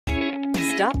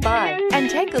Stop by and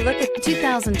take a look at the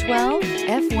 2012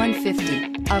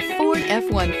 F-150. A Ford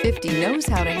F-150 knows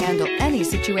how to handle any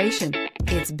situation.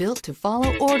 It's built to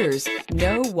follow orders,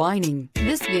 no whining.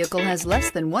 This vehicle has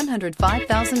less than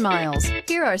 105,000 miles.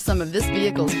 Here are some of this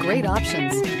vehicle's great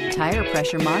options: tire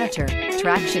pressure monitor,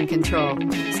 traction control,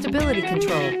 stability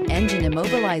control, engine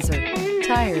immobilizer,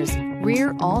 tires,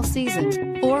 rear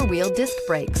all-season, four-wheel disc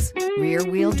brakes,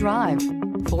 rear-wheel drive,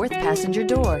 fourth passenger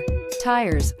door,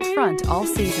 tires, front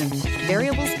all-season,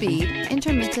 variable speed,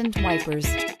 intermittent wipers.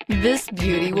 This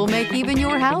beauty will make even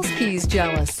your house keys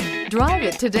jealous. Drive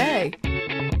it today.